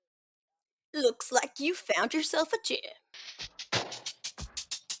Looks like you found yourself a gym.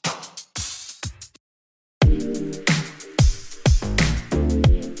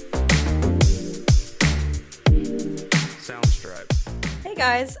 Soundstripe. Hey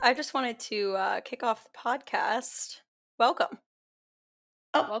guys, I just wanted to kick off the podcast. Welcome.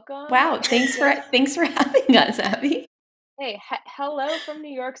 Oh, Welcome. wow. Thanks for having us, Abby. Hey, hello from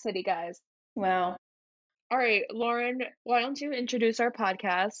New York City, guys. Wow. All right, Lauren, why don't you introduce our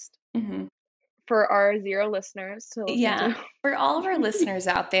podcast Mm-hmm. for our 0 listeners to listen to? For all of our listeners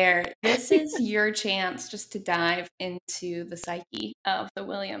out there, this is your chance just to dive into the psyche of the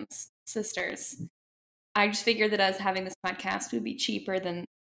Williams sisters. I just figured that us having this podcast would be cheaper than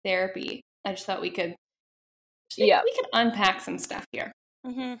therapy. I just thought we could unpack some stuff here.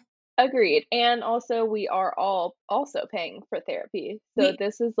 Mm-hmm. Agreed. And also, we are all also paying for therapy. So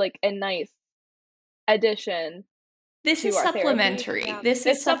this is like a nice addition. This is supplementary. Yeah. This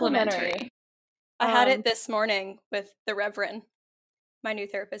is supplementary. I had it this morning with the Reverend. My new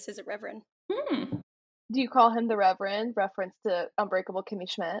therapist is a Reverend. Hmm. Do you call him the Reverend? Reference to Unbreakable Kimmy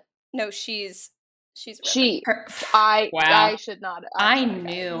Schmidt? No, she's a Reverend. I should not. I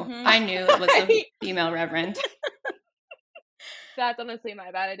knew it was a female Reverend. That's honestly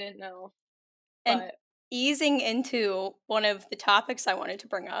my bad. I didn't know. And easing into one of the topics I wanted to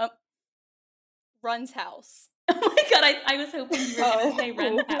bring up, Run's house. Oh my god, I was hoping you were going to say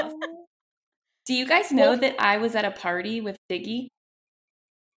Run's house. Do you guys know that I was at a party with Diggy?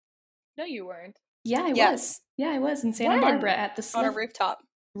 No, you weren't. Yeah, I was. Yeah, I was in Santa Barbara at the on a rooftop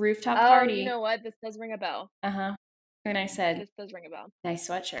party. You know what? This does ring a bell. Uh-huh. And I said, this does ring a bell. Nice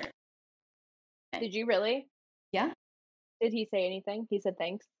sweatshirt. Did you really? Yeah. Did he say anything? He said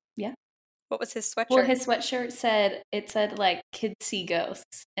thanks? Yeah. What was his sweatshirt? Well, his sweatshirt said like Kids See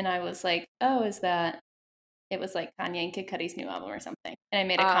Ghosts. And I was like, oh, is that? It was like Kanye and Kid Cudi's new album or something. And I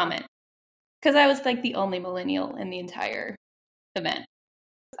made a comment. Because I was like the only millennial in the entire event.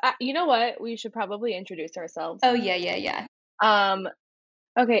 You know what? We should probably introduce ourselves. Oh, yeah.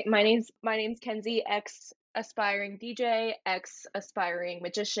 Okay, my name's Kenzie, ex-aspiring DJ, ex-aspiring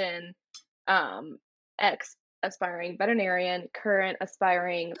magician, ex-aspiring veterinarian, current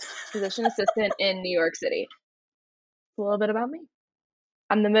aspiring physician assistant in New York City. A little bit about me.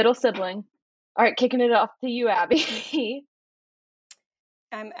 I'm the middle sibling. All right, kicking it off to you, Abby.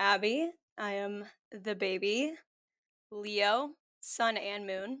 I'm Abby. I am the baby. Leo, sun and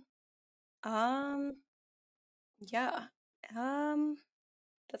moon. Yeah.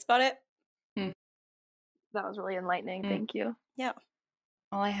 That's about it. That was really enlightening. Thank you. Yeah.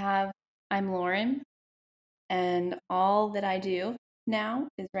 All I have, I'm Lauren, and all that I do now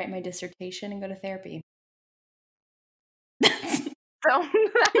is write my dissertation and go to therapy. So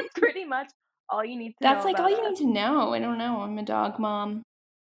that's pretty much all you need to know. That's like all you need to know. I don't know. I'm a dog mom.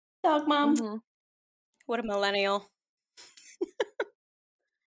 Mm-hmm. What a millennial.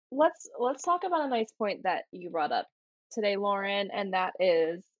 Let's talk about a nice point that you brought up today, Lauren, and that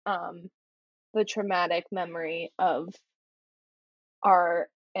is the traumatic memory of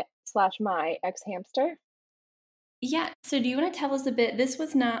my ex-hamster. Yeah. So do you want to tell us a bit?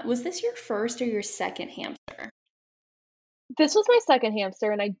 Was this your first or your second hamster? This was my second hamster,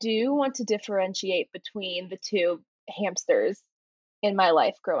 and I do want to differentiate between the two hamsters in my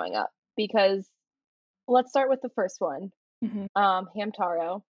life growing up, because let's start with the first one. Mm-hmm.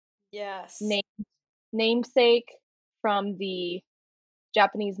 Hamtaro. Yes. Namesake from the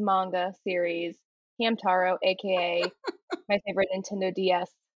Japanese manga series Hamtaro, aka my favorite Nintendo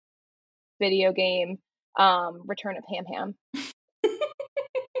DS video game, Return of Ham Ham.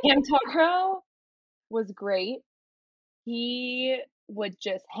 Hamtaro was great. He would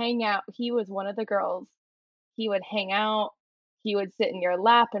just hang out. He was one of the girls. He would hang out. He would sit in your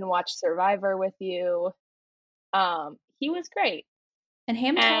lap and watch Survivor with you. He was great. And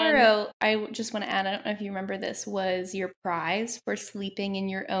Hamtaro, I just want to add, I don't know if you remember this, was your prize for sleeping in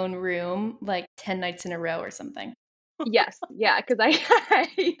your own room like 10 nights in a row or something. Yes, yeah, because I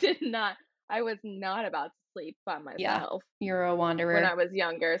was not about to sleep by myself. Yeah, you're a wanderer. When I was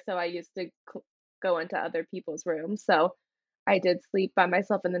younger, so I used to go into other people's rooms. So I did sleep by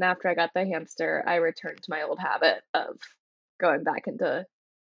myself, and then after I got the hamster, I returned to my old habit of going back into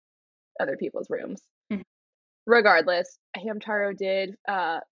other people's rooms. Mm-hmm. Regardless, Hamtaro did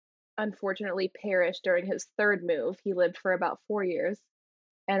unfortunately perish during his third move. He lived for about 4 years,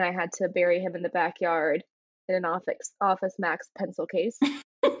 and I had to bury him in the backyard in an Office Max pencil case.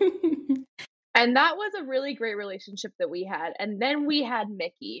 And that was a really great relationship that we had. And then we had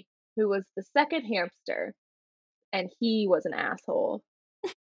Mickey, who was the second hamster, and he was an asshole.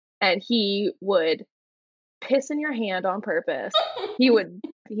 And he would piss in your hand on purpose. He would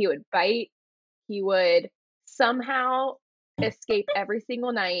bite He would somehow escape every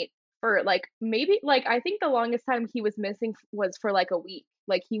single night for like maybe like I think the longest time he was missing was for like a week.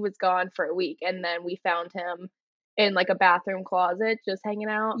 Like he was gone for a week and then we found him in like a bathroom closet just hanging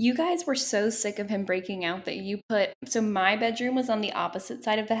out. You guys were so sick of him breaking out that you put, so my bedroom was on the opposite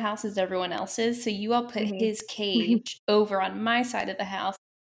side of the house as everyone else's. So you all put his cage over on my side of the house,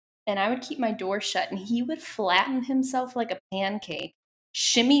 and I would keep my door shut, and he would flatten himself like a pancake,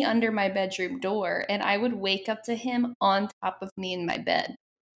 shimmy under my bedroom door, and I would wake up to him on top of me in my bed.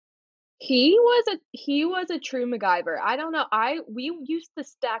 He was a true MacGyver. I don't know. We used to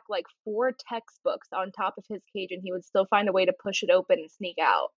stack like 4 textbooks on top of his cage, and he would still find a way to push it open and sneak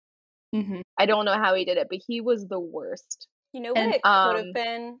out. Mm-hmm. I don't know how he did it, but he was the worst. You know what it could have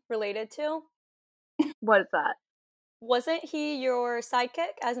been related to? What is that? Wasn't he your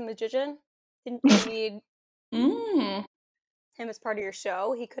sidekick as a magician? Didn't you need him as part of your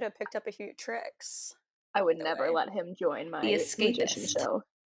show? He could have picked up a few tricks. I would never let him join my The magician escapist. show.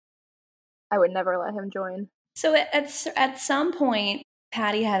 I would never let him join. So at some point,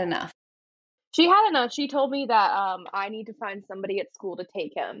 Patty had enough. She had enough. She told me that I need to find somebody at school to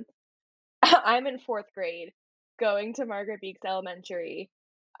take him. I'm in 4th grade, going to Margaret Beeks Elementary,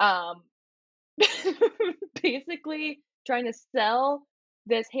 basically trying to sell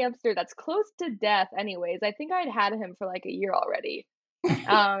this hamster that's close to death anyways. I think I'd had him for like a year already.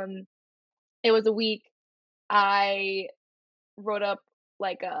 It was a week. I wrote up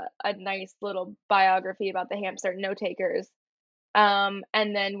like a nice little biography about the hamster, no takers. And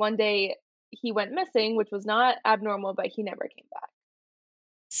then one day he went missing, which was not abnormal, but he never came back.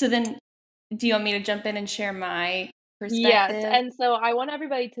 So then, do you want me to jump in and share my perspective? Yes, and so I want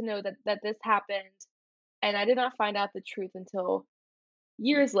everybody to know that this happened, and I did not find out the truth until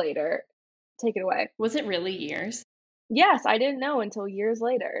years later. Take it away. Was it really years? Yes, I didn't know until years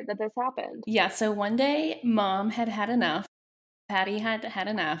later that this happened. Yeah, so one day, Mom had had enough. Patty had had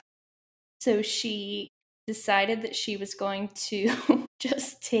enough. So she decided that she was going to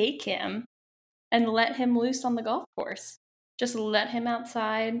just take him and let him loose on the golf course. Just let him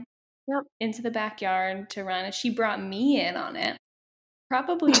outside into the backyard to run. And she brought me in on it.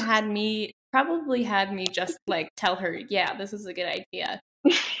 Probably had me just like tell her, yeah, this is a good idea.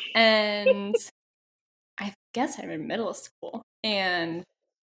 And I guess I'm in middle school. And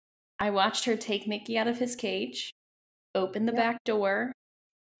I watched her take Mickey out of his cage, open the back door,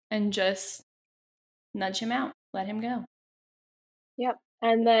 and just nudge him out, let him go. Yep.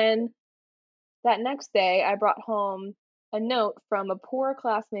 And then that next day, I brought home a note from a poor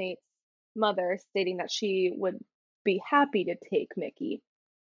classmate's mother stating that she would be happy to take Mickey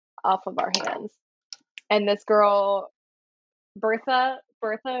off of our hands. And this girl, Bertha,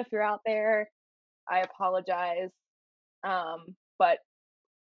 if you're out there, I apologize. But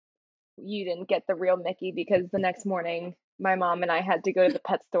you didn't get the real Mickey, because the next morning my mom and I had to go to the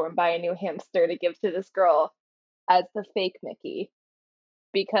pet store and buy a new hamster to give to this girl as the fake Mickey,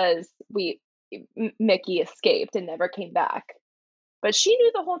 because Mickey escaped and never came back. But she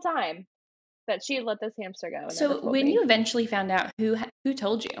knew the whole time that she had let this hamster go. And so when you eventually found out, who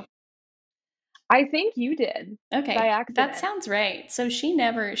told you? I think you did. Okay, by accident. That sounds right. So she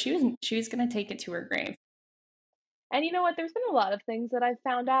was going to take it to her grave. And you know what? There's been a lot of things that I've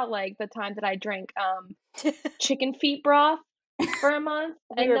found out, like the time that I drank chicken feet broth for a month.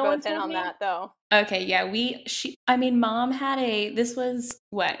 We were both in on that, though. Okay, yeah, Mom had this was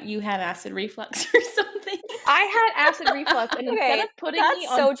what? You had acid reflux or something? I had acid reflux, and instead of putting me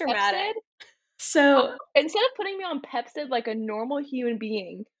on so dramatic. Instead of putting me on Pepsid like a normal human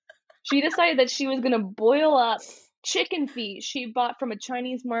being, she decided that she was going to boil up chicken feet she bought from a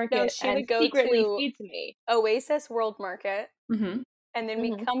Chinese market and secretly feed to me. Oasis World Market, and then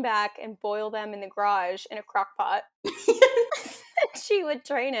we'd come back and boil them in the garage in a crock pot. She would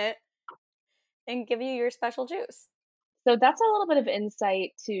drain it and give you your special juice. So that's a little bit of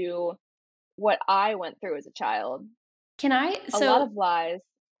insight to what I went through as a child. A lot of lies.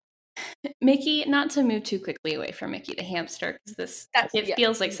 Mickey, not to move too quickly away from Mickey the hamster, because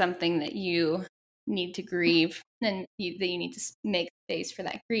feels like something that you need to grieve and that you need to make space for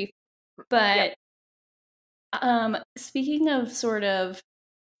that grief. But speaking of sort of,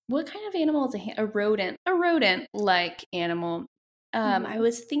 what kind of animal is a rodent? A rodent-like animal. I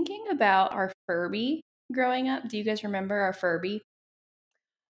was thinking about our Furby growing up. Do you guys remember our Furby?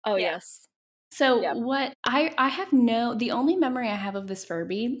 Oh, yes. So what I have the only memory I have of this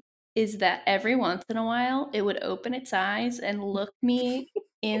Furby is that every once in a while it would open its eyes and look me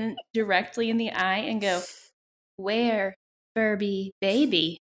directly in the eye and go, "Where, Furby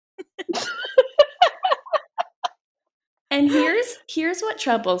baby?" And here's what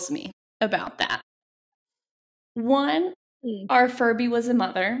troubles me. about that. One, our Furby was a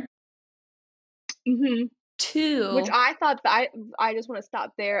mother. Mm-hmm. Two, which I thought that I just want to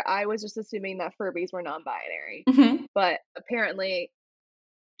stop there. I was just assuming that Furbies were non-binary, but apparently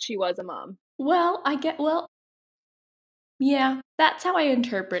she was a mom. Well, yeah, that's how I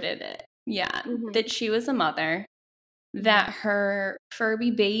interpreted it. Yeah, that she was a mother, that her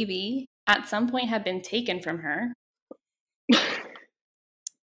Furby baby at some point had been taken from her,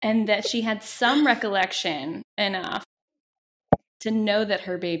 and that she had some recollection enough to know that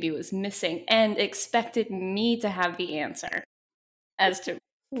her baby was missing and expected me to have the answer as to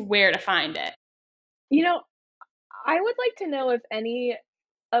where to find it. You know, I would like to know if any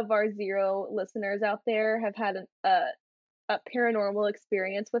of our 0 listeners out there have had a paranormal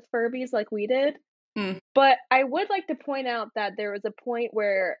experience with Furbies like we did. But I would like to point out that there was a point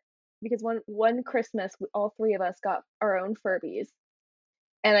where, because one Christmas, all 3 of us got our own Furbies.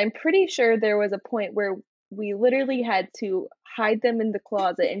 And I'm pretty sure there was a point where we literally had to hide them in the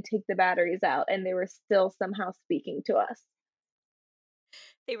closet and take the batteries out, and they were still somehow speaking to us.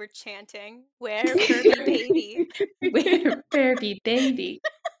 They were chanting, "Where Furby baby? Where Furby baby?"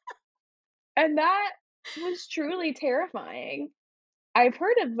 And that was truly terrifying. I've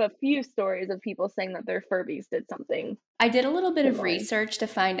heard of a few stories of people saying that their Furbies did something. I did a little bit of research to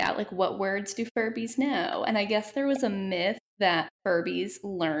find out, like, what words do Furbies know? And I guess there was a myth that Furbies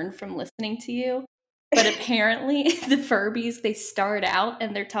learn from listening to you. But apparently the Furbies, they start out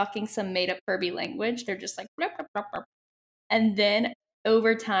and they're talking some made-up Furby language. They're just like, blah, blah, blah, blah. And then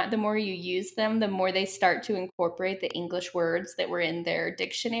over time, the more you use them, the more they start to incorporate the English words that were in their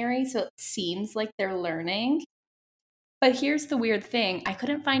dictionary. So it seems like they're learning. But here's the weird thing. I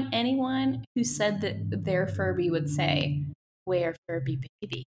couldn't find anyone who said that their Furby would say, "Where Furby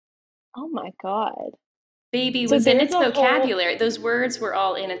baby?" Oh my God. Baby was in its vocabulary. Those words were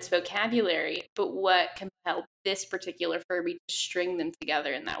all in its vocabulary. But what compelled this particular Furby to string them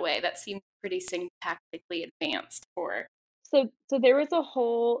together in that way? That seemed pretty syntactically advanced for. So there was a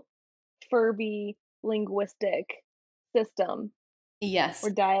whole Furby linguistic system. Yes. Or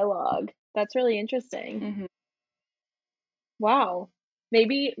dialogue. That's really interesting. Wow.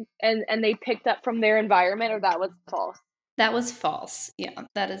 Maybe, and they picked up from their environment, or that was false? That was false. Yeah,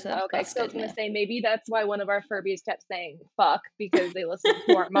 that is a okay. So I was going to say, maybe that's why one of our Furbies kept saying fuck, because they listened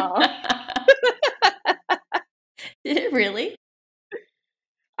to our mom. Did it really?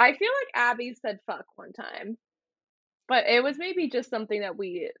 I feel like Abby said fuck one time. But it was maybe just something that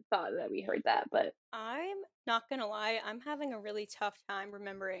we thought that we heard that, but I'm not gonna lie, I'm having a really tough time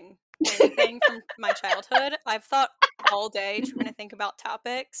remembering anything from my childhood. I've thought all day trying to think about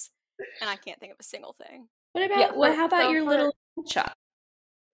topics, and I can't think of a single thing. What about how about your little shop?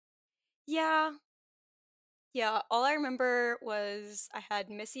 Yeah, all I remember was I had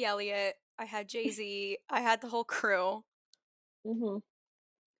Missy Elliott, I had Jay-Z, I had the whole crew.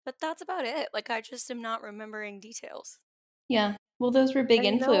 But that's about it. Like, I just am not remembering details. Yeah. Well, those were big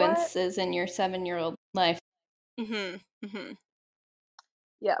influences in your 7-year-old life. Yeah,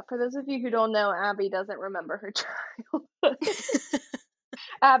 for those of you who don't know, Abby doesn't remember her childhood.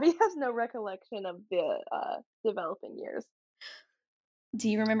 Abby has no recollection of the developing years. Do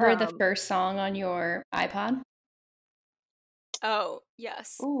you remember the first song on your iPod? Oh,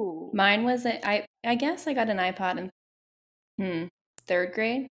 yes. Ooh. Mine was I guess I got an iPod in 3rd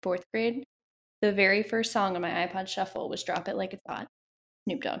grade, 4th grade. The very first song on my iPod Shuffle was Drop It Like It's Hot.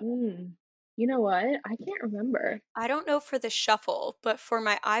 Snoop Dogg. You know what? I can't remember. I don't know for the Shuffle, but for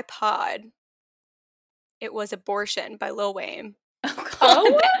my iPod, it was Abortion by Lil Wayne.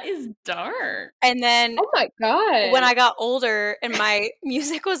 Oh, that is dark. And then, oh my God, when I got older and my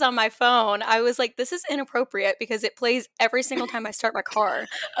music was on my phone, I was like, this is inappropriate because it plays every single time I start my car.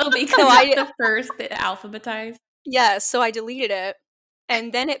 Oh, because so the first alphabetized? Yes, so I deleted it.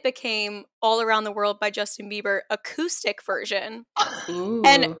 And then it became All Around the World by Justin Bieber, acoustic version. Ooh.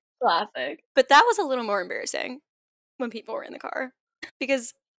 And classic. But that was a little more embarrassing when people were in the car,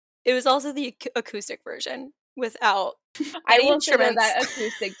 because it was also the acoustic version without any instruments.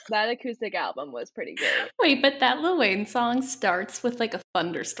 That acoustic album was pretty great. Wait, but that Lil Wayne song starts with like a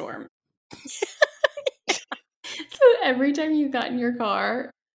thunderstorm. So every time you got in your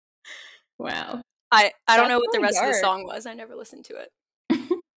car, wow. I don't know what the rest of the song was. I never listened to it.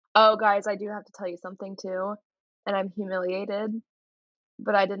 Oh, guys, I do have to tell you something too, and I'm humiliated,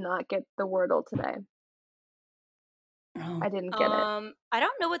 but I did not get the Wordle today. I didn't get it. I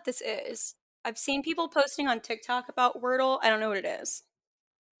don't know what this is. I've seen people posting on TikTok about Wordle. I don't know what it is.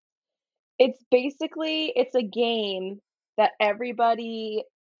 It's basically, it's a game that everybody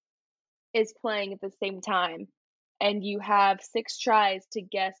is playing at the same time, and you have 6 tries to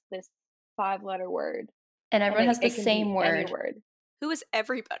guess this 5-letter word. And everyone has the it can same be word. any word. Who is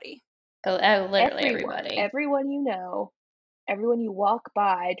everybody? Oh, literally everybody. Everyone you know, everyone you walk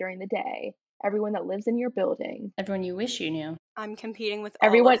by during the day, everyone that lives in your building. Everyone you wish you knew. I'm competing with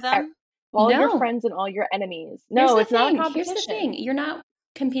Everyone, all of them. all your No. friends and all your enemies. Here's No, the it's not a thing. competition. Here's the thing. You're not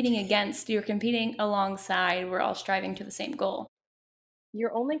competing against. You're competing alongside. We're all striving to the same goal.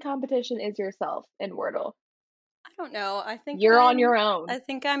 Your only competition is yourself in Wordle. I don't know. I think You're on your own. I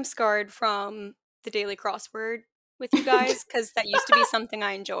think I'm scarred from the daily crossword with you guys because that used to be something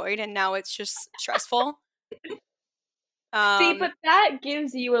I enjoyed, and now it's just stressful. See, but that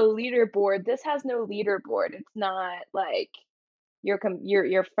gives you a leaderboard. This has no leaderboard. It's not like your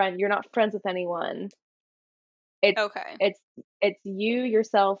friend. You're not friends with anyone. Okay. It's you,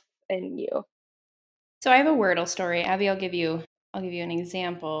 yourself, and you. So I have a Wordle story. Abby, I'll give you an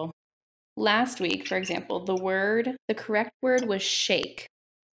example. Last week, for example, the correct word was shake.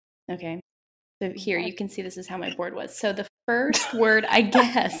 Okay. So here you can see this is how my board was. So the first word I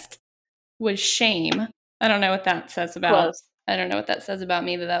guessed was shame. I don't know what that says about. Close. I don't know what that says about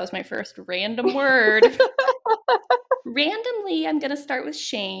me that was my first random word. Randomly, I'm gonna start with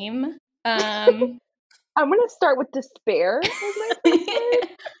shame. I'm gonna start with despair. Was my first word.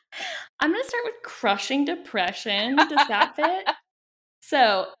 I'm gonna start with crushing depression. Does that fit?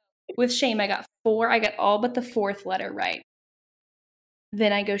 So with shame, I got 4. I got all but the 4th letter right.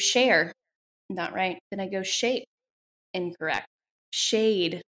 Then I go share, not right. Then I go shape, incorrect.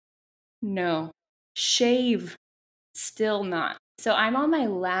 Shade, no. Shave, still not. So I'm on my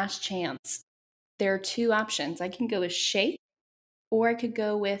last chance. There are 2 options. I can go with shape, or I could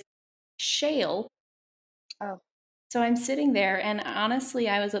go with shale. Oh. So I'm sitting there, and honestly,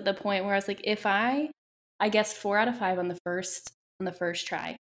 I was at the point where I was like, if I guessed 4 out of 5 on the first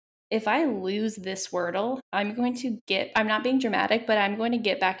try. If I lose this Wordle, I'm not being dramatic, but I'm going to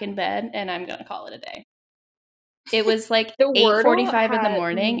get back in bed and I'm going to call it a day. It was like 8:45 in the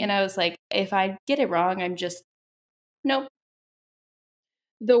morning, and I was like, if I get it wrong, I'm just, nope.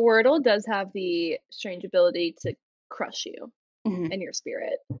 The Wordle does have the strange ability to crush you in your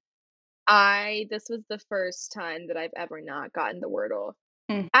spirit. This was the first time that I've ever not gotten the Wordle.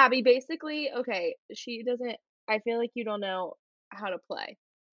 Abby, basically, okay, I feel like you don't know how to play.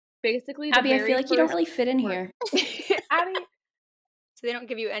 Basically, Abby, I feel like you don't really fit in here. Abby. So they don't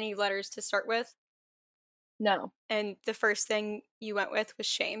give you any letters to start with? No. And the first thing you went with was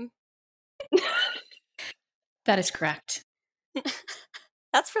shame? That is correct.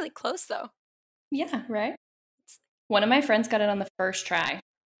 That's really close, though. Yeah, right? One of my friends got it on the first try.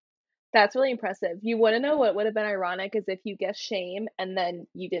 That's really impressive. You want to know what would have been ironic is if you guessed shame and then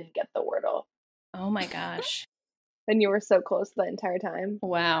you didn't get the Wordle. Oh my gosh. And you were so close the entire time.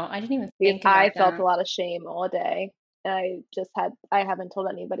 Wow, I didn't even think about that. I felt a lot of shame all day. And I haven't told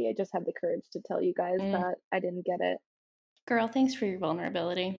anybody. I just had the courage to tell you guys that I didn't get it. Girl, thanks for your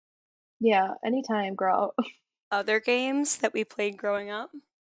vulnerability. Yeah, anytime, girl. Other games that we played growing up?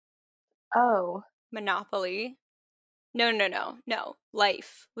 Oh. Monopoly. No.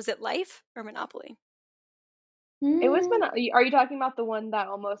 Life. Was it Life or Monopoly? It was Monopoly. Are you talking about the one that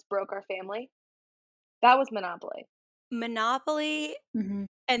almost broke our family? That was Monopoly. Monopoly,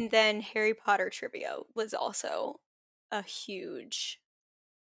 and then Harry Potter trivia was also a huge,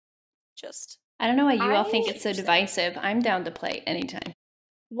 I don't know why you all think it's so divisive. I'm down to play anytime.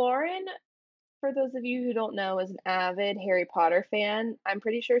 Lauren, for those of you who don't know, is an avid Harry Potter fan. I'm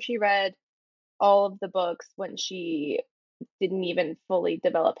pretty sure she read all of the books when she didn't even fully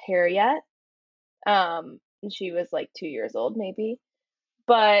develop hair yet. She was like 2 years old, maybe.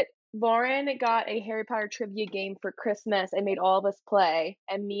 But Lauren got a Harry Potter trivia game for Christmas and made all of us play.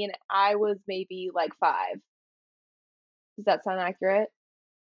 And I was maybe like 5. Does that sound accurate?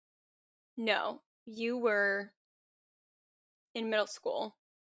 No, you were in middle school.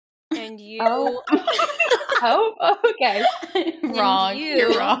 And you... Oh, okay. Wrong.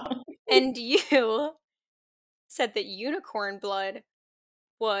 You're wrong. And you said that unicorn blood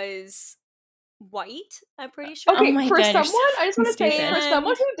was white, I'm pretty sure. Okay, I just want to say, for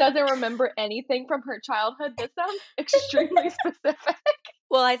someone who doesn't remember anything from her childhood, this sounds extremely specific.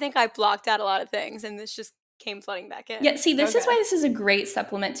 Well, I think I blocked out a lot of things, and this just came flooding back in. Yeah, see, this is why this is a great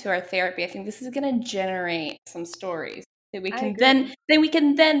supplement to our therapy. I think this is going to generate some stories that we can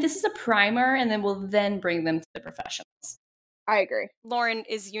this is a primer, and then we'll then bring them to the professionals. I agree. Lauren,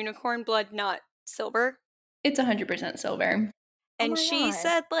 is unicorn blood not silver? It's 100% silver. And she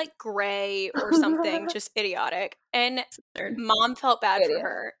said like gray or something, just idiotic. And Mom felt bad for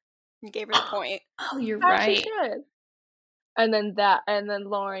her and gave her the point. Oh, you're right. She should. And then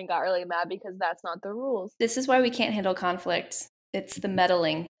Lauren got really mad because that's not the rules. This is why we can't handle conflict. It's the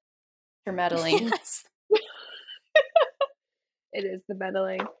meddling. For meddling. Yes. It is the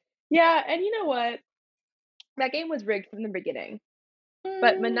meddling. Yeah, and you know what? That game was rigged from the beginning.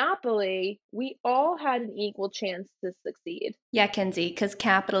 But Monopoly, we all had an equal chance to succeed. Yeah, Kenzie, because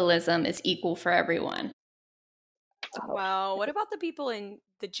capitalism is equal for everyone. Oh, Wow. What about the people in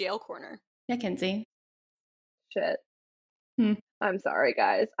the jail corner? Yeah, Kenzie. shit. Hmm. I'm sorry,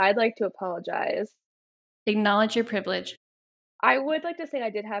 guys. I'd like to apologize. Acknowledge your privilege. I would like to say I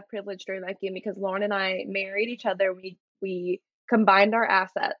did have privilege during that game because Lauren and I married each other. We combined our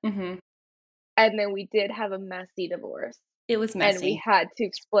assets, Mm-hmm. and then we did have a messy divorce. It was And we messy. had to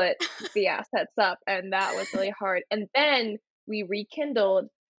split the assets up, and that was really hard. And then we rekindled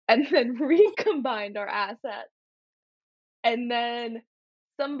and then recombined our assets. And then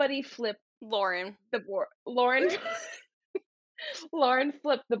somebody flipped Lauren. the board. Lauren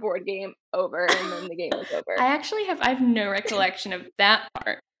flipped the board game over, and then the game was over. I have no recollection of that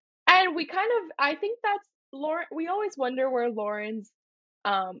part. And I think that's Lauren. We always wonder where Lauren's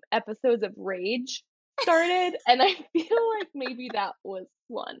episodes of rage started, and I feel like maybe that was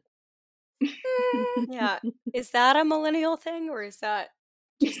one. Yeah. Is that a millennial thing, or is that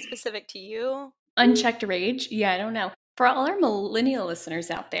just specific to you? Unchecked rage? Yeah, I don't know. For all our millennial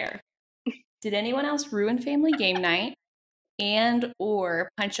listeners out there, did anyone else ruin family game night and or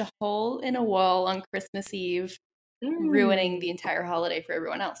punch a hole in a wall on Christmas Eve, ruining the entire holiday for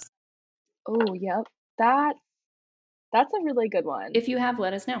everyone else? Oh, yep. That's a really good one. If you have,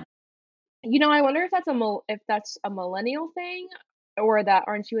 let us know. You know, I wonder if that's a millennial thing, or that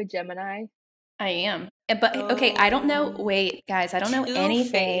aren't you a Gemini? I am. But okay, I don't know. Oh. Wait, guys, I don't know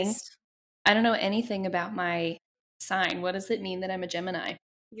anything. Two-faced. I don't know anything about my sign. What does it mean that I'm a Gemini?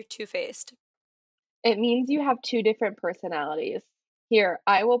 You're two-faced. It means you have two different personalities. Here,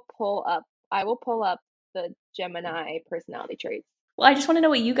 I will pull up the Gemini personality traits. Well, I just want to know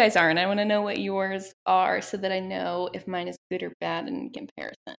what you guys are, and I want to know what yours are so that I know if mine is good or bad in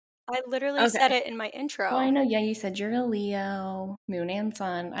comparison. I literally said it in my intro. Well, I know. Yeah, you said you're a Leo, moon and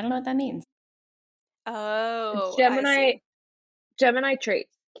sun. I don't know what that means. Oh, Gemini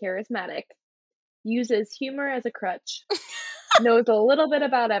traits: charismatic, uses humor as a crutch, knows a little bit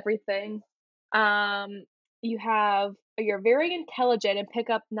about everything. You're very intelligent and pick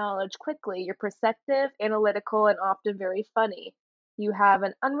up knowledge quickly. You're perceptive, analytical, and often very funny. You have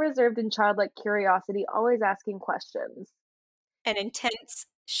an unreserved and childlike curiosity, always asking questions. An intense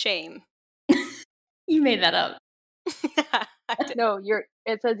shame. You made that up. I did. No,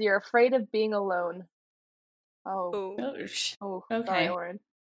 it says you're afraid of being alone. Ooh. Okay. Sorry, Lauren.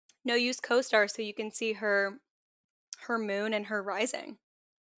 No, use CoStar so you can see her moon and her rising.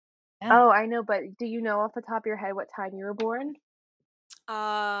 Yeah. Oh, I know, but do you know off the top of your head what time you were born?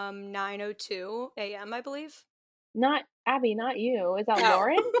 9:02 a.m. I believe. Not Abby, not you. Is that Oh.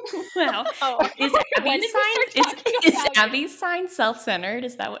 Lauren? Well, Oh. is When Abby's did we sign start talking is about you? Abby's sign self-centered?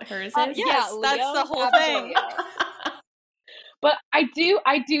 Is that what hers is? Yes, Yeah, that's Leo, the whole Abby, thing. Leo. But I do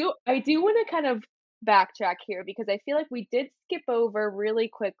want to kind of backtrack here because I feel like we did skip over really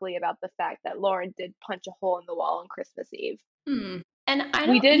quickly about the fact that Lauren did punch a hole in the wall on Christmas Eve. And I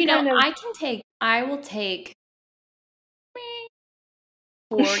We don't, did you know, kind of- I will take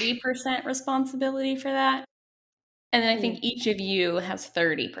 40% responsibility for that. And then I think each of you has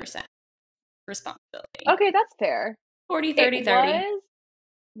 30% responsibility. Okay, that's fair. 40, 30, 30.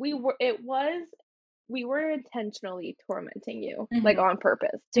 We were intentionally tormenting you, Mhm. like on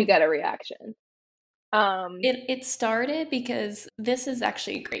purpose to get a reaction. It started because this is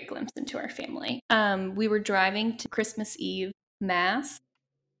actually a great glimpse into our family. We were driving to Christmas Eve Mass,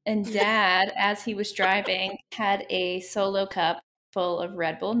 and Dad, as he was driving, had a solo cup full of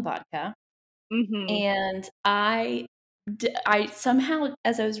Red Bull and vodka. And I somehow,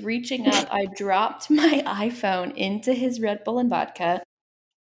 as I was reaching up, I dropped my iPhone into his Red Bull and vodka.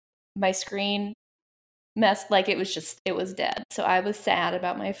 My screen messed, like it was dead. So I was sad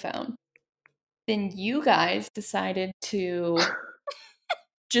about my phone. Then you guys decided to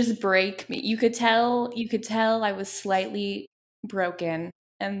just break me. You could tell I was slightly broken,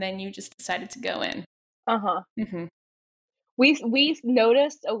 and then you just decided to go in. Mm-hmm. We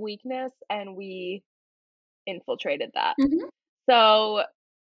noticed a weakness and we infiltrated that. Mm-hmm. So,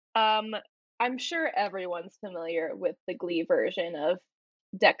 I'm sure everyone's familiar with the Glee version of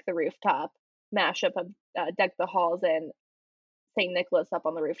Deck the Rooftop, mashup of Deck the Halls and St. Nicholas Up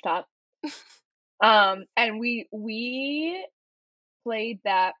on the Rooftop. And we played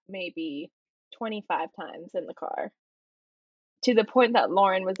that maybe 25 times in the car, to the point that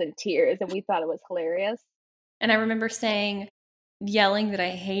Lauren was in tears and we thought it was hilarious. And I remember yelling that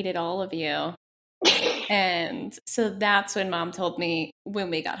I hated all of you. And so that's when Mom told me when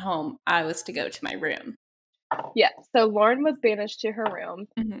we got home, I was to go to my room. Yeah, so Lauren was banished to her room.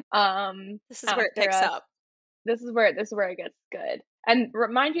 This is where it picks up. This is where it gets good. And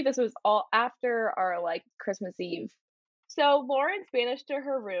remind you, this was all after our like Christmas Eve. So Lauren's banished to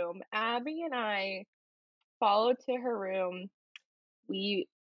her room. Abby and I follow to her room. We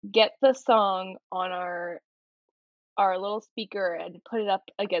get the song on our little speaker and put it up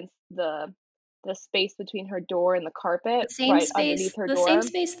against the space between her door and the carpet, underneath her the door. same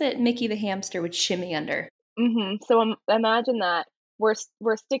space that Mickey the hamster would shimmy under. So imagine that we're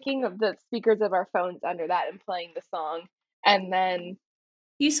sticking the speakers of our phones under that and playing the song, and then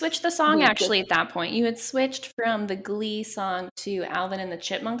you switched the song actually at that point. You had switched from the Glee song to Alvin and the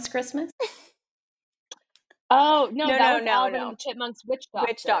Chipmunks Christmas. Oh no, that was Alvin and the Chipmunks Witch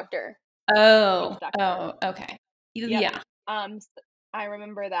Doctor. Oh, okay. Yep. Yeah. I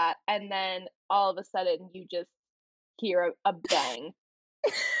remember that, and then all of a sudden you just hear a bang,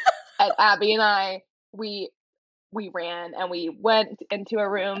 and Abby and I we ran and we went into our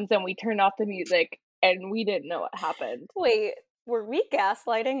rooms and we turned off the music and we didn't know what happened. Wait, were we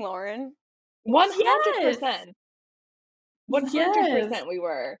gaslighting Lauren? 100%. 100% we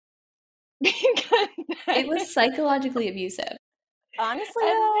were. It was psychologically abusive. Honestly,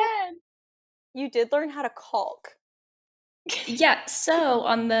 though, you did learn how to caulk. Yeah, so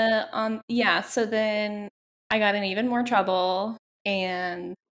so then I got in even more trouble,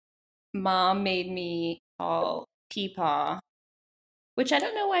 and Mom made me call Peepaw, which I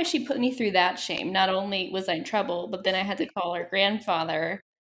don't know why she put me through that shame. Not only was I in trouble, but then I had to call her grandfather,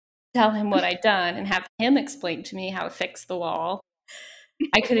 tell him what I'd done, and have him explain to me how to fix the wall.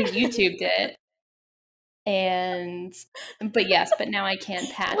 I could have YouTubed it. But now I can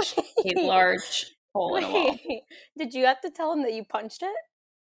patch a large hole in a wall. Did you have to tell him that you punched it?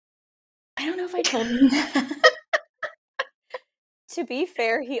 I don't know if I told him that. To be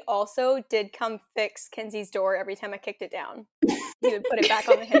fair, he also did come fix Kenzie's door every time I kicked it down. He would put it back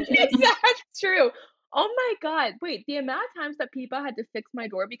on the hinges. That's true. Oh my god. Wait, the amount of times that people had to fix my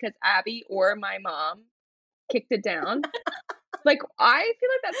door because Abby or my mom kicked it down. Like, I feel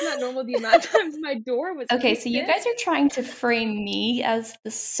like that's not normal, the amount of times my door was okay, so you guys are trying to frame me as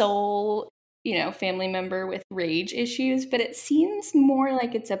the sole, family member with rage issues, but it seems more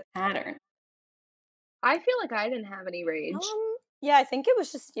like it's a pattern. I feel like I didn't have any rage. Yeah, I think it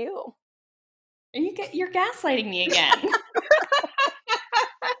was just you. You're gaslighting me again.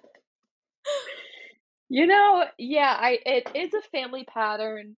 It is a family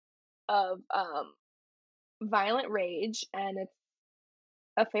pattern of violent rage, and it's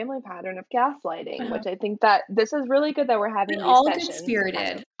a family pattern of gaslighting, which I think that this is really good that we're having these all sessions.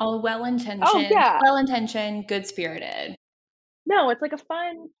 Good-spirited, all well-intentioned. Oh, yeah. Well-intentioned, good-spirited. No, it's like a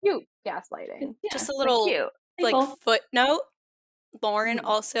fun, cute gaslighting. Yeah, just a little cute. Footnote. Lauren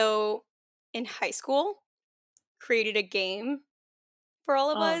also, in high school, created a game for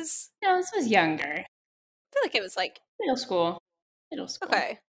all of us. No, this was younger. I feel like it was like middle school.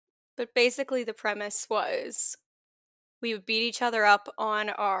 Okay. But basically the premise was we would beat each other up on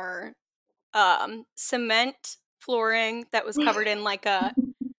our cement flooring that was covered in like a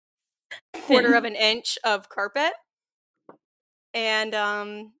quarter of an inch of carpet. And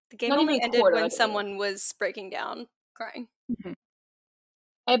the game only ended when someone was breaking down crying. Mm-hmm.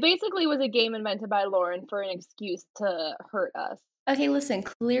 It basically was a game invented by Lauren for an excuse to hurt us. Okay, listen,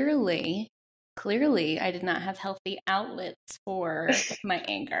 clearly I did not have healthy outlets for my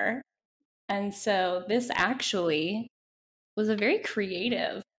anger. And so this actually was a very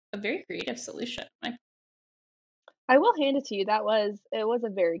creative solution. I will hand it to you. It was a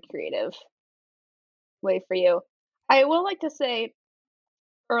very creative way for you. I will like to say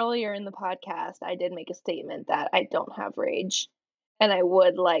earlier in the podcast, I did make a statement that I don't have rage, and I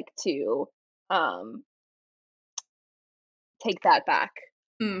would like to take that back.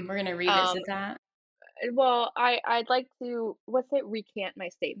 We're going to revisit that. Well, I'd like to, recant my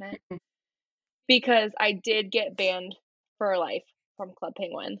statement, because I did get banned for life from Club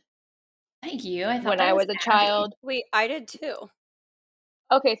Penguin. Thank you. I thought when I was a child. Wait, I did too.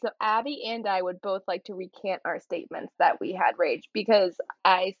 Okay, so Abby and I would both like to recant our statements that we had rage, because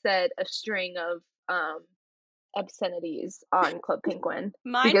I said a string of obscenities on Club Penguin.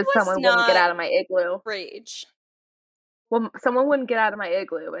 Mine because was someone not wouldn't get out of my igloo. Rage. Well, someone wouldn't get out of my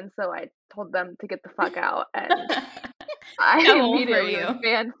igloo, and so I told them to get the fuck out, and I immediately was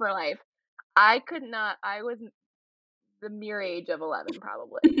banned for life. I could not. I was the mere age of 11,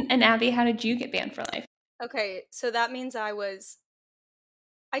 probably. And Abby, how did you get banned for life? Okay, so that means I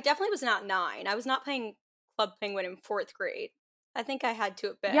definitely was not 9. I was not playing Club Penguin in 4th grade. I think I had to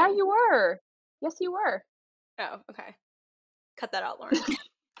have been. Yeah, you were. Yes, you were. Oh, okay. Cut that out, Lauren.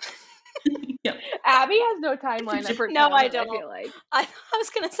 Yep. Abby has no timeline of her No, I childhood, I don't. feel like. I was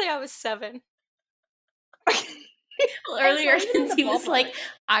gonna say I was 7. Well, earlier, not even in the Kenzie was like, ballpark.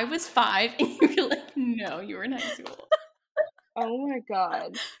 I was 5, and you were like, no, you were in high school. Oh my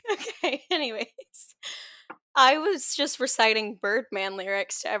god. Okay, anyways. I was just reciting Birdman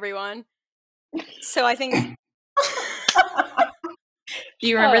lyrics to everyone. So I think Do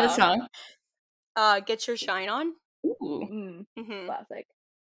you remember the Shut song? Get Your Shine On. Ooh. Classic.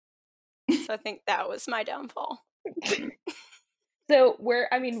 So I think that was my downfall. So where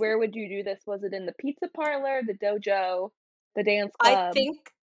would you do this? Was it in the pizza parlor, the dojo, the dance I club?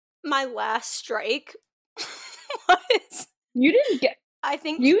 think my last strike was You didn't get I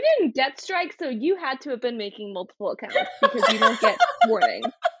strikes, so you had to have been making multiple accounts because you don't get warnings.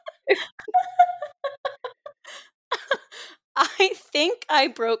 I think I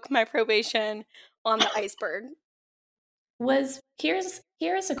broke my probation on the iceberg.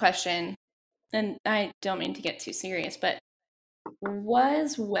 Here's a question, and I don't mean to get too serious, but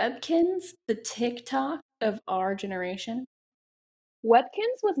was Webkinz the TikTok of our generation?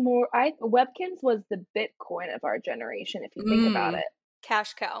 Webkinz was the Bitcoin of our generation, if you think about it.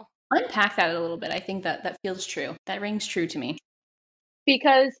 Cash cow. Unpack that a little bit. I think that feels true. That rings true to me.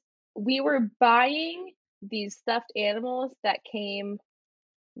 Because we were buying these stuffed animals that came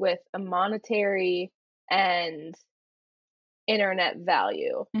with a monetary and internet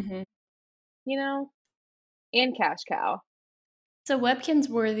value, Mm-hmm. you know, and cash cow. So Webkinz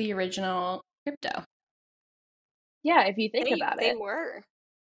were the original crypto. Yeah, if you think about They it. were.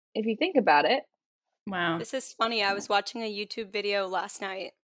 If you think about it. Wow. This is funny. I was watching a YouTube video last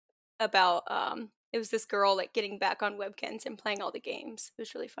night about it was this girl like getting back on Webkinz and playing all the games. It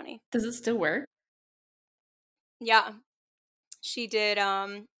was really funny. Does it still work? Yeah. She did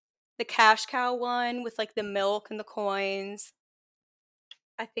the cash cow one with like the milk and the coins.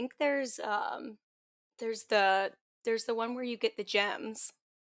 I think there's the one where you get the gems.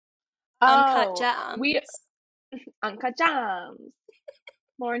 Uncut gems. Uncut gems.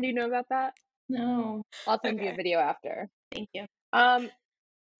 Lauren, do you know about that? No. I'll send you a video after. Thank you.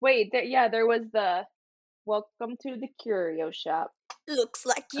 Wait, there was the welcome to the curio shop. Looks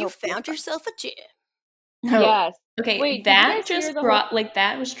like you found yourself a gem. No. Yes. Okay, wait, that just brought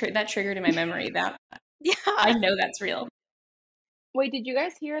that triggered in my memory. That yeah, I know that's real. Wait, did you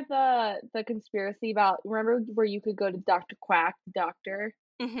guys hear the conspiracy about, remember where you could go to Dr. Quack, the doctor,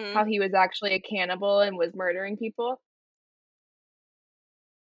 how he was actually a cannibal and was murdering people?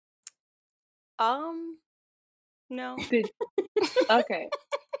 No. Okay.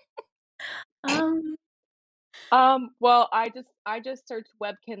 Well, I just searched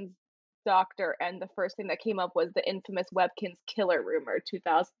Webkinz doctor, and the first thing that came up was the infamous Webkinz killer rumor,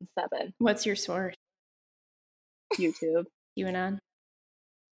 2007. What's your source? YouTube. QAnon.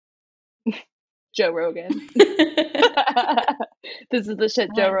 Joe Rogan. This is the shit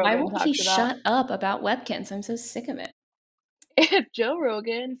Joe Rogan Why won't talks he about. shut up about Webkinz? I'm so sick of it. If Joe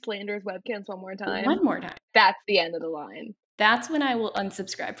Rogan slanders Webkinz one more time, that's the end of the line. That's when I will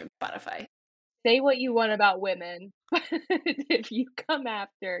unsubscribe from Spotify. Say what you want about women, but if you come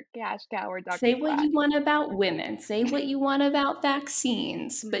after Cash Cow or Dr. Say what you want about women. Say what you want about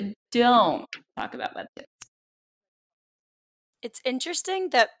vaccines, but don't talk about Webkinz. It's interesting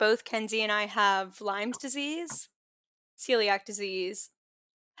that both Kenzie and I have Lyme's disease, celiac disease,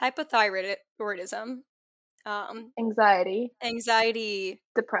 hypothyroidism, anxiety,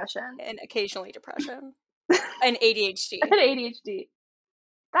 depression, and occasionally depression, and ADHD. And ADHD.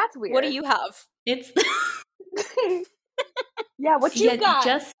 That's weird. What do you have? It's yeah. What you got?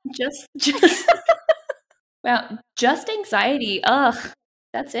 Just. Well, just anxiety. Ugh,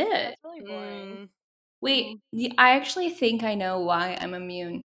 that's it. That's really boring. Wait, I actually think I know why I'm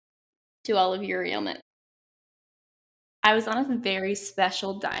immune to all of your ailment. I was on a very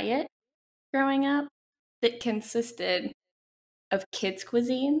special diet growing up that consisted of kids'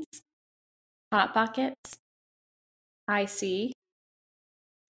 cuisines, Hot Pockets, IC,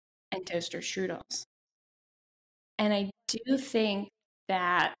 and toaster strudels. And I do think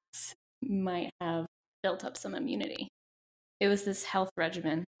that might have built up some immunity. It was this health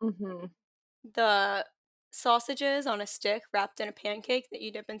regimen. Mm-hmm. The sausages on a stick wrapped in a pancake that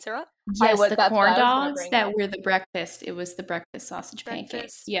you dip in syrup? Yes, the corn dogs that were the breakfast. It was the breakfast sausage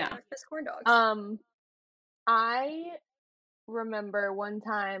pancake. Yeah. Breakfast corn dogs. I remember one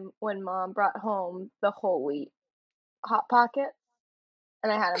time when Mom brought home the whole wheat Hot Pockets,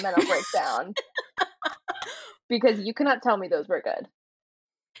 and I had a mental breakdown because you cannot tell me those were good.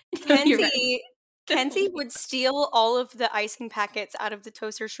 Kenzie would steal all of the icing packets out of the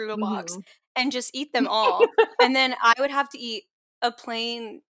toaster strudel box and just eat them all. And then I would have to eat a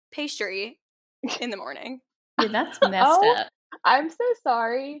plain pastry in the morning. Yeah, that's messed Oh, up. I'm so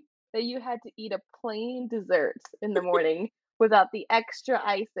sorry that you had to eat a plain dessert in the morning without the extra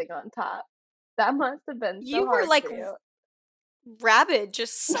icing on top. That must have been so You were hard like for you. rabid,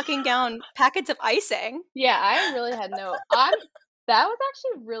 just sucking down packets of icing. Yeah, I really had no. That was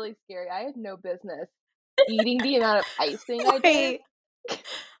actually really scary. I had no business eating the amount of icing I did. Wait,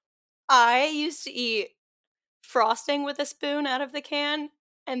 I used to eat frosting with a spoon out of the can,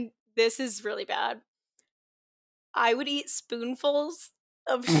 and this is really bad. I would eat spoonfuls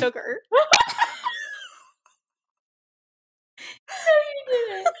of sugar.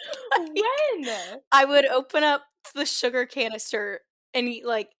 When? I would open up the sugar canister and eat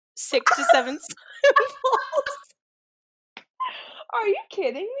like 6 to 7 spoonfuls. Are you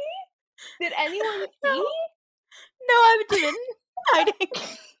kidding me? Did anyone see? No, I didn't. Hiding.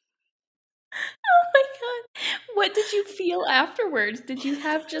 Oh my god. What did you feel afterwards? Did you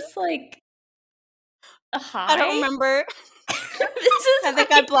have just like a high? I don't remember. I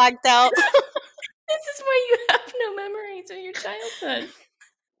think I blacked out. This is why you have no memories of your childhood.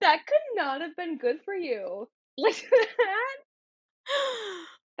 That could not have been good for you. Like that.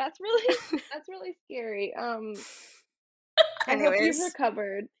 That's really scary. I hope you've Anyways,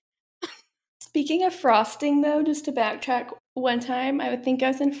 recovered. Speaking of frosting, though, just to backtrack, one time I would think I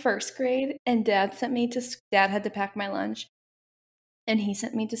was in first grade, and Dad had to pack my lunch, and he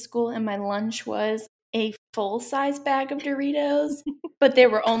sent me to school, and my lunch was a full-size bag of Doritos, but there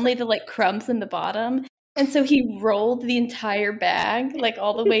were only the like crumbs in the bottom, and so he rolled the entire bag like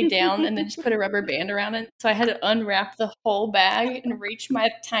all the way down, and then just put a rubber band around it. So I had to unwrap the whole bag and reach my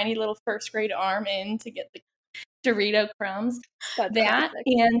tiny little first grade arm in to get the Dorito crumbs. That's That classic.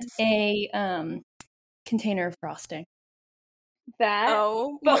 and a container of frosting. That.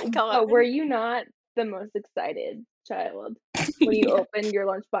 oh my But god. were you not the most excited child when you Yeah. opened your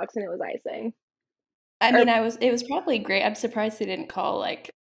lunchbox and it was icing? I mean, it was probably great. I'm surprised they didn't call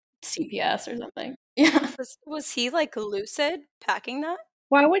like CPS or something. Yeah. Was he like lucid packing that?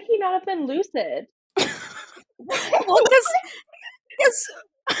 Why would he not have been lucid? Well, because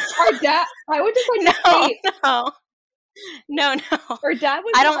Our dad. I would just like to say, no. our dad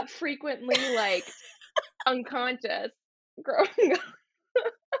was I not don't- frequently like unconscious growing up.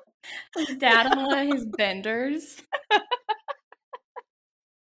 Was Dad on one of his benders?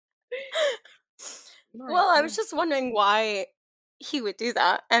 Well, I was just wondering why he would do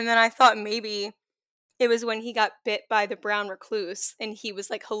that, and then I thought maybe it was when he got bit by the brown recluse and he was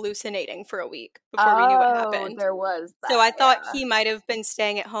like hallucinating for a week before we knew what happened. There was that, So I thought yeah. he might have been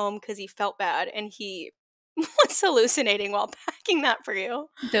staying at home because he felt bad and he was hallucinating while packing that for you.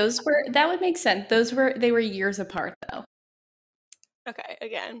 That would make sense. They were years apart though. Okay,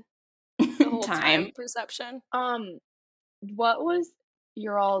 again, the whole time perception. What was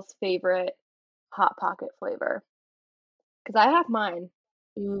your all's favorite Hot Pocket flavor? Because I have mine.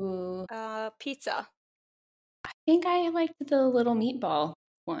 Ooh. Pizza. I think I liked the little meatball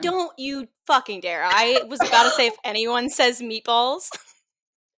one. Don't you fucking dare. I was about to say if anyone says meatballs.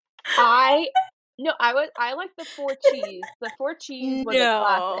 I like the 4 cheese. The 4 cheese was a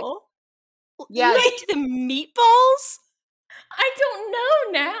classic. Yeah. You liked the meatballs? I don't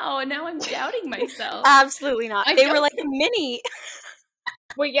know now. Now I'm doubting myself. Absolutely not. They were like mini.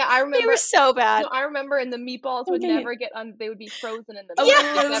 Wait, yeah, I remember. They were so bad. No, I remember, and the meatballs would never get they would be frozen in the Oh, milk.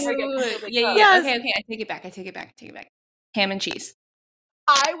 yes. They'd never get completely cooked. Yeah. Okay, I take it back. Ham and cheese.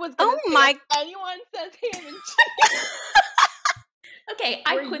 I was gonna say, if anyone says ham and cheese. Okay,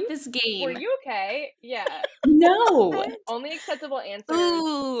 I quit this game. Were you okay? Yeah. No. Only acceptable answers.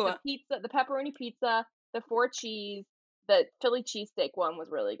 Ooh. The pizza, the pepperoni pizza, the 4 cheese, the Philly cheesesteak one was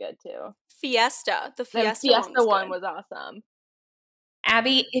really good too. Fiesta. The Fiesta one was awesome.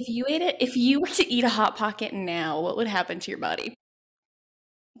 Abby, if you were to eat a Hot Pocket now, what would happen to your body?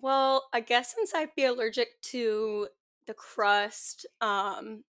 Well, I guess since I'd be allergic to the crust,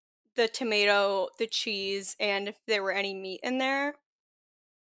 the tomato, the cheese, and if there were any meat in there,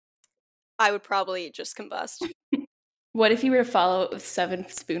 I would probably just combust. What if you were to follow it with 7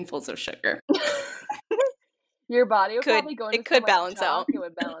 spoonfuls of sugar? Your body would probably go into it could balance out. It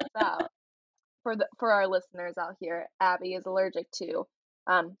would balance out. For our listeners out here, Abby is allergic to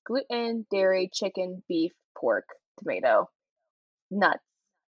gluten, dairy, chicken, beef, pork, tomato, nuts.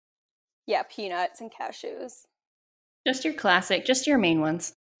 Yeah, peanuts and cashews. Just your classic, just your main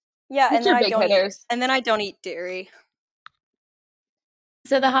ones. Yeah, and then I don't eat dairy.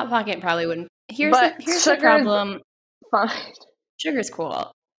 So the Hot Pocket probably wouldn't. Here's the problem. Fine. Sugar's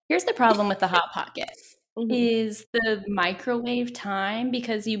cool. Here's the problem with the Hot Pocket. is the microwave time,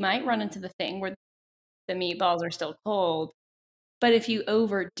 because you might run into the thing where the meatballs are still cold, but if you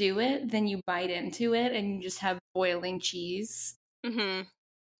overdo it, then you bite into it and you just have boiling cheese Mm-hmm.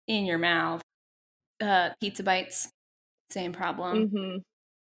 in your mouth. Pizza bites, same problem.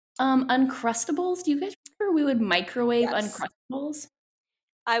 Mm-hmm. Uncrustables, do you guys remember we would microwave Yes. Uncrustables?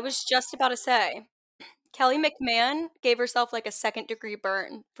 I was just about to say, Kelly McMahon gave herself like a 2nd-degree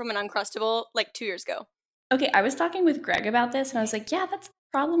burn from an Uncrustable like 2 years ago. Okay, I was talking with Greg about this, and I was like, yeah, that's the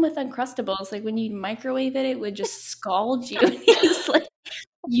problem with Uncrustables. Like, when you microwave it, it would just scald you. And he was like,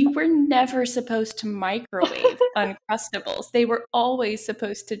 you were never supposed to microwave Uncrustables. They were always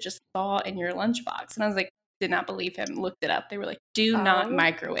supposed to just thaw in your lunchbox. And I was like, did not believe him, looked it up. They were like, do not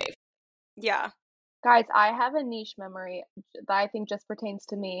microwave. Yeah. Guys, I have a niche memory that I think just pertains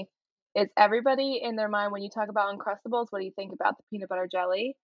to me. Is everybody in their mind, when you talk about Uncrustables, what do you think about the peanut butter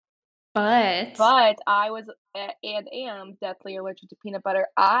jelly? But I was and am deathly allergic to peanut butter.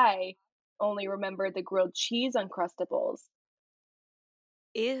 I only remember the grilled cheese Uncrustables.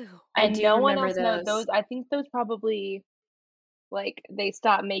 Ew. I And do no one remember else knows those. those. I think those probably, like, they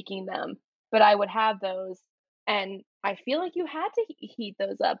stopped making them. But I would have those, and I feel like you had to heat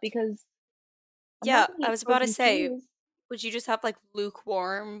those up because I'm Yeah, not gonna I eat was about to frozen say, cheese. would you just have like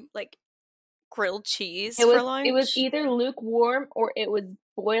lukewarm, like grilled cheese It for was lunch? either lukewarm or it was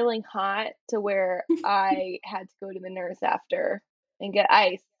boiling hot to where I had to go to the nurse after and get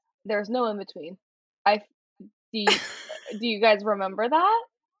ice. There's no in between. I do you guys remember that?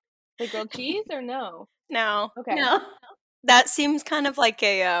 The grilled cheese or no? No. Okay. No. That seems kind of like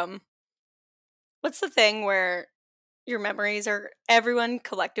a what's the thing where your memories are everyone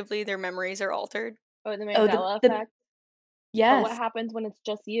collectively their memories are altered? Oh, the Oh, Mandela the effect. But what yes. happens when it's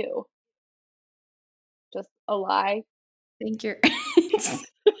just you? Just a lie? I think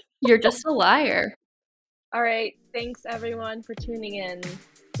you're just a liar. All right. Thanks everyone for tuning in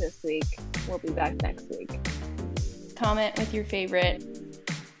this week. We'll be back next week. Comment with your favorite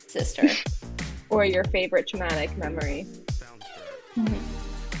sister. Or your favorite traumatic memory. Sounds right. Mhm.